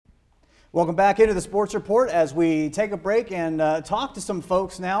Welcome back into the Sports Report as we take a break and talk to some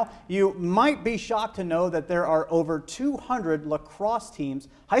folks now. You might be shocked to know that there are over 200 lacrosse teams,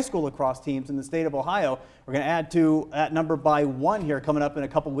 high school lacrosse teams in the state of Ohio. We're going to add to that number by one here coming up in a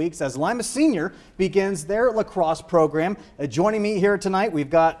couple weeks as Lima Senior begins their lacrosse program. Joining me here tonight, we've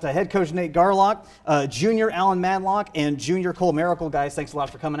got head coach Nate Garlock, junior Alan Madlock, and junior Cole Miracle. Guys, thanks a lot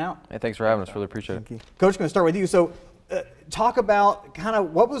for coming out. Hey, thanks for having us. Really appreciate it. Thank you. Coach, going to start with you. So, talk about kind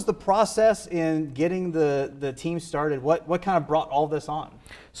of what was the process in getting the team started? What kind of brought all this on?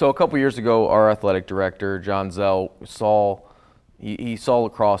 So a couple years ago, our athletic director, John Zell, saw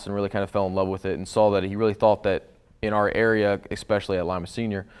lacrosse and really kind of fell in love with it and saw that he really thought that in our area, especially at Lima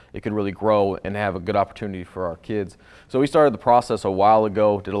Senior, it could really grow and have a good opportunity for our kids. So we started the process a while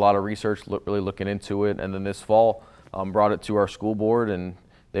ago, did a lot of research, really looking into it, and then this fall brought it to our school board, and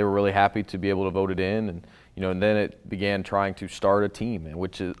they were really happy to be able to vote it in. And then it began trying to start a team,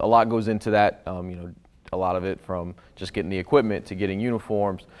 which is a lot goes into that. A lot of it from just getting the equipment to getting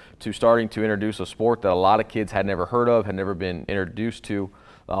uniforms to starting to introduce a sport that a lot of kids had never heard of, had never been introduced to.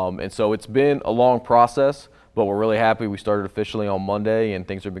 And so it's been a long process, but we're really happy. We started officially on Monday, and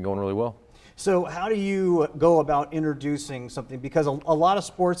things have been going really well. So how do you go about introducing something? Because a lot of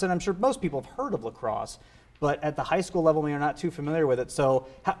sports, and I'm sure most people have heard of lacrosse, but at the high school level, you're not too familiar with it. So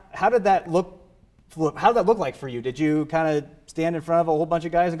how did that look? How did that look like for you? Did you kind of stand in front of a whole bunch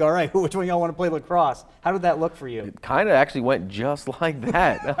of guys and go, all right, which one of y'all want to play lacrosse? How did that look for you? It kind of actually went just like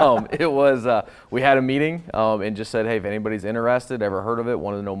that. We had a meeting and just said, hey, if anybody's interested, ever heard of it,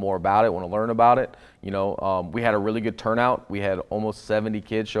 want to know more about it, want to learn about it, we had a really good turnout. We had almost 70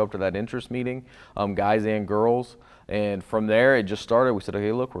 kids show up to that interest meeting, guys and girls. And from there, it just started. We said,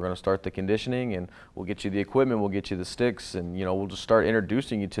 okay, look, we're going to start the conditioning, and we'll get you the equipment, we'll get you the sticks, and, we'll just start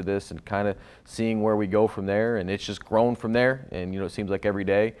introducing you to this and kind of seeing where we go from there. And it's just grown from there. And, it seems like every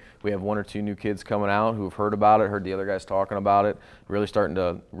day we have one or two new kids coming out who have heard about it, heard the other guys talking about it, really starting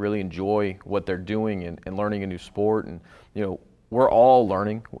to really enjoy what they're doing and learning a new sport. And, we're all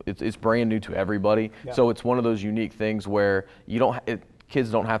learning. It's brand new to everybody. Yeah. So it's one of those unique things where kids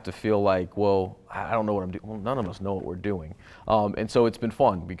don't have to feel like, well, I don't know what I'm doing. Well, none of us know what we're doing. And so it's been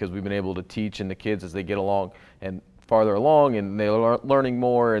fun because we've been able to teach and the kids as they get along and farther along and they're learning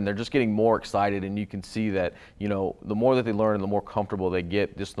more and they're just getting more excited, and you can see that, the more that they learn and the more comfortable they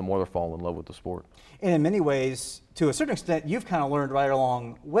get, just the more they're falling in love with the sport. And in many ways, to a certain extent, you've kind of learned right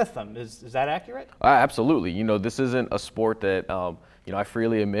along with them. Is that accurate? Absolutely. This isn't a sport that, I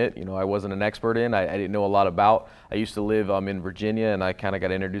freely admit, I wasn't an expert in. I didn't know a lot about. I used to live in Virginia, and I kind of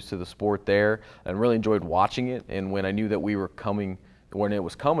got introduced to the sport there and really enjoyed watching it. And when I knew that when it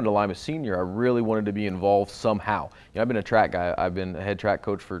was coming to Lima Senior, I really wanted to be involved somehow. I've been a track guy. I've been a head track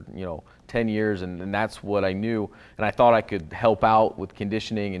coach for, 10 years, and that's what I knew. And I thought I could help out with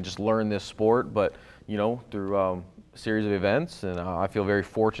conditioning and just learn this sport. But, through a series of events, and I feel very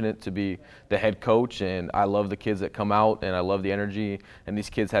fortunate to be the head coach, and I love the kids that come out, and I love the energy, and these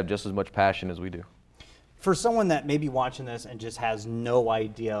kids have just as much passion as we do. For someone that may be watching this and just has no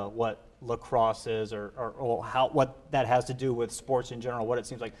idea what lacrosse is or what that has to do with sports in general, what it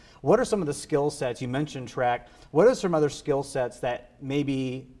seems like, what are some of the skill sets? You mentioned track. What are some other skill sets that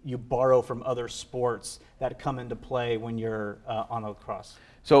maybe you borrow from other sports that come into play when you're on lacrosse?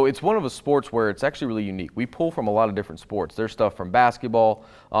 So it's one of the sports where it's actually really unique. We pull from a lot of different sports. There's stuff from basketball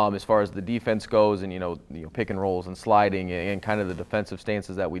as far as the defense goes, and pick and rolls and sliding and kind of the defensive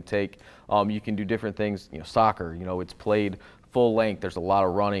stances that we take. You can do different things. Soccer. It's played full length. There's a lot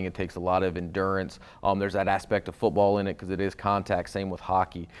of running. It takes a lot of endurance. There's that aspect of football in it because it is contact. Same with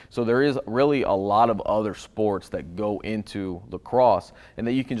hockey. So there is really a lot of other sports that go into lacrosse, and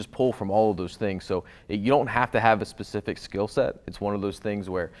that you can just pull from all of those things. So you don't have to have a specific skill set. It's one of those things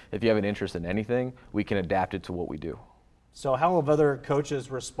where if you have an interest in anything, we can adapt it to what we do. So how have other coaches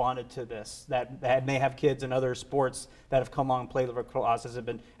responded to this that may have kids in other sports that have come on and played lacrosse? Has it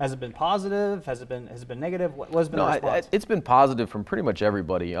been positive? Has it been negative? What has been the response? It's been positive from pretty much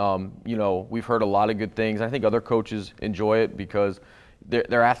everybody. We've heard a lot of good things. I think other coaches enjoy it because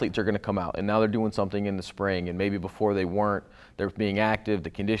their athletes are going to come out, and now they're doing something in the spring, and maybe before they weren't. They're being active. The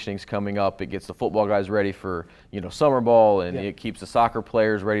conditioning's coming up. It gets the football guys ready for summer ball, and it keeps the soccer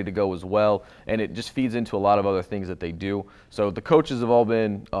players ready to go as well. And it just feeds into a lot of other things that they do. So the coaches have all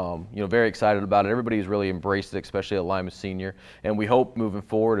been very excited about it. Everybody's really embraced it, especially at Lima Senior. And we hope moving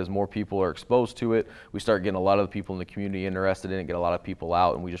forward, as more people are exposed to it, we start getting a lot of the people in the community interested in it, get a lot of people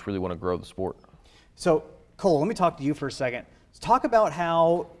out, and we just really want to grow the sport. So Cole, let me talk to you for a second. Talk about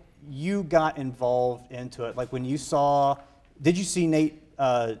how you got involved into it. Like when you saw. Did you see Nate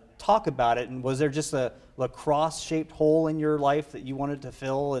talk about it, and was there just a lacrosse-shaped hole in your life that you wanted to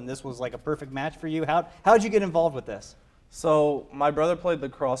fill, and this was like a perfect match for you? How did you get involved with this? So my brother played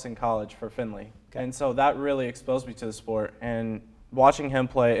lacrosse in college for Findlay, Okay. and so that really exposed me to the sport. And watching him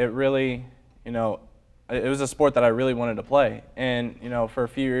play, it really, it was a sport that I really wanted to play. And for a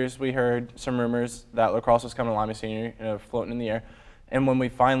few years, we heard some rumors that lacrosse was coming to Lima Senior, floating in the air. And when we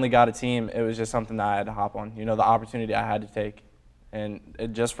finally got a team, it was just something that I had to hop on. The opportunity I had to take, and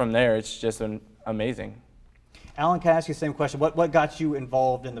just from there, it's just been amazing. Alan, can I ask you the same question? What got you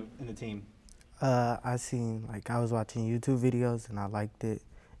involved in the team? I was watching YouTube videos and I liked it,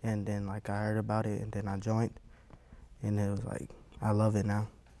 and then I heard about it and then I joined, and it was I love it now.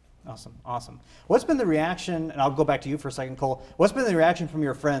 Awesome, awesome. What's been the reaction, and I'll go back to you for a second, Cole. What's been the reaction from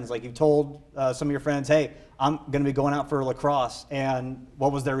your friends? Like you've told some of your friends, hey, I'm going to be going out for lacrosse, and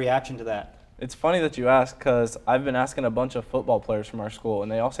what was their reaction to that? It's funny that you ask, because I've been asking a bunch of football players from our school,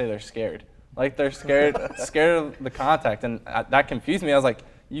 and they all say they're scared. Like they're scared of the contact, and that confused me. I was like,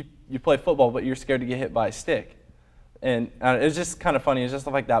 you play football, but you're scared to get hit by a stick. And it's just kind of funny. It's just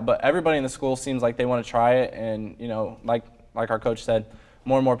stuff like that. But everybody in the school seems like they want to try it, and like our coach said,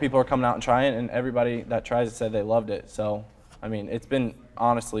 more and more people are coming out and trying it, and everybody that tries it said they loved it. So, I mean, it's been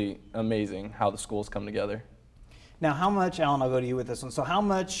honestly amazing how the schools come together. Now, how much, Alan, I'll go to you with this one. So how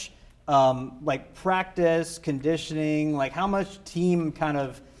much practice, conditioning, how much team kind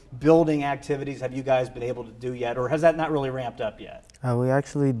of building activities have you guys been able to do yet, or has that not really ramped up yet? We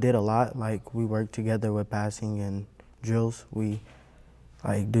actually did a lot. We worked together with passing and drills. We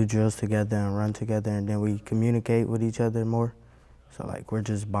do drills together and run together, and then we communicate with each other more. So we're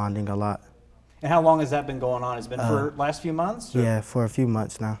just bonding a lot. And how long has that been going on? Has it been for last few months? Yeah, for a few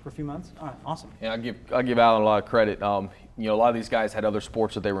months now. For a few months? All right, awesome. Yeah, I'll give Alan a lot of credit. A lot of these guys had other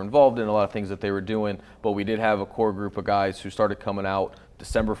sports that they were involved in, a lot of things that they were doing, but we did have a core group of guys who started coming out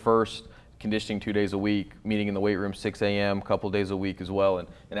December 1st, conditioning 2 days a week, meeting in the weight room 6 a.m., a couple days a week as well. And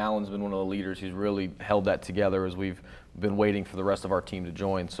Alan's been one of the leaders. He's really held that together as we've been waiting for the rest of our team to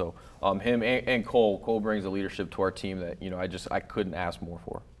join. So him and Cole brings a leadership to our team that I couldn't ask more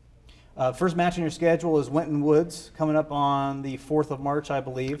for. First match on your schedule is Winton Woods coming up on the 4th of March, I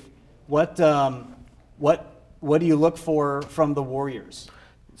believe. What do you look for from the Warriors?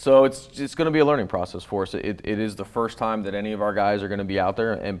 So it's going to be a learning process for us. It is the first time that any of our guys are going to be out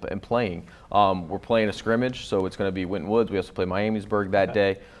there and playing. We're playing a scrimmage, so it's going to be Winton Woods. We also play Miamisburg that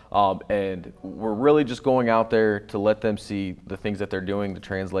day. And we're really just going out there to let them see the things that they're doing, to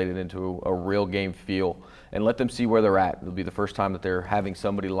translate it into a real game feel, and let them see where they're at. It'll be the first time that they're having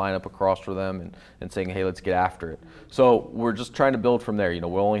somebody line up across for them and saying, hey, let's get after it. So we're just trying to build from there.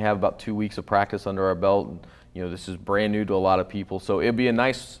 We'll only have about 2 weeks of practice under our belt, and this is brand new to a lot of people. So it'd be a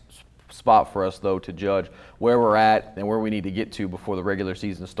nice spot for us, though, to judge where we're at and where we need to get to before the regular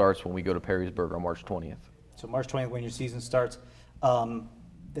season starts when we go to Perrysburg on March 20th. So March 20th, when your season starts,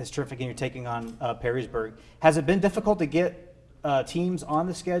 that's terrific, and you're taking on Perrysburg. Has it been difficult to get teams on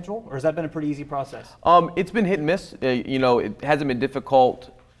the schedule, or has that been a pretty easy process? It's been hit and miss. It hasn't been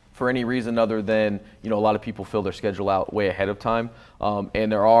difficult for any reason other than a lot of people fill their schedule out way ahead of time,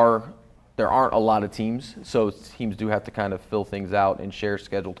 and there aren't a lot of teams, so teams do have to kind of fill things out and share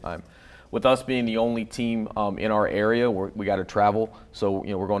schedule time. With us being the only team in our area, we got to travel. So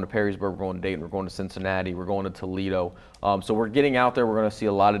we're going to Perrysburg, we're going to Dayton, we're going to Cincinnati, we're going to Toledo. So we're getting out there. We're going to see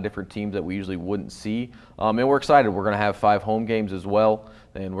a lot of different teams that we usually wouldn't see, and we're excited. We're going to have 5 home games as well,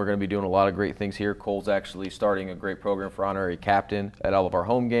 and we're going to be doing a lot of great things here. Cole's actually starting a great program for honorary captain at all of our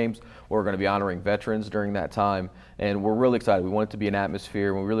home games. We're going to be honoring veterans during that time, and we're really excited. We want it to be an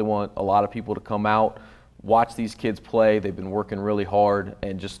atmosphere, and we really want a lot of people to come out, watch these kids play. They've been working really hard,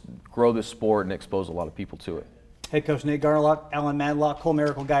 and just grow this sport and expose a lot of people to it. Head coach Nate Garlock, Alan Madlock, Cole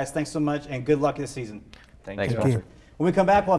Miracle, guys, thanks so much, and good luck this season. Thank you. Thanks, Spencer. When we come back, we'll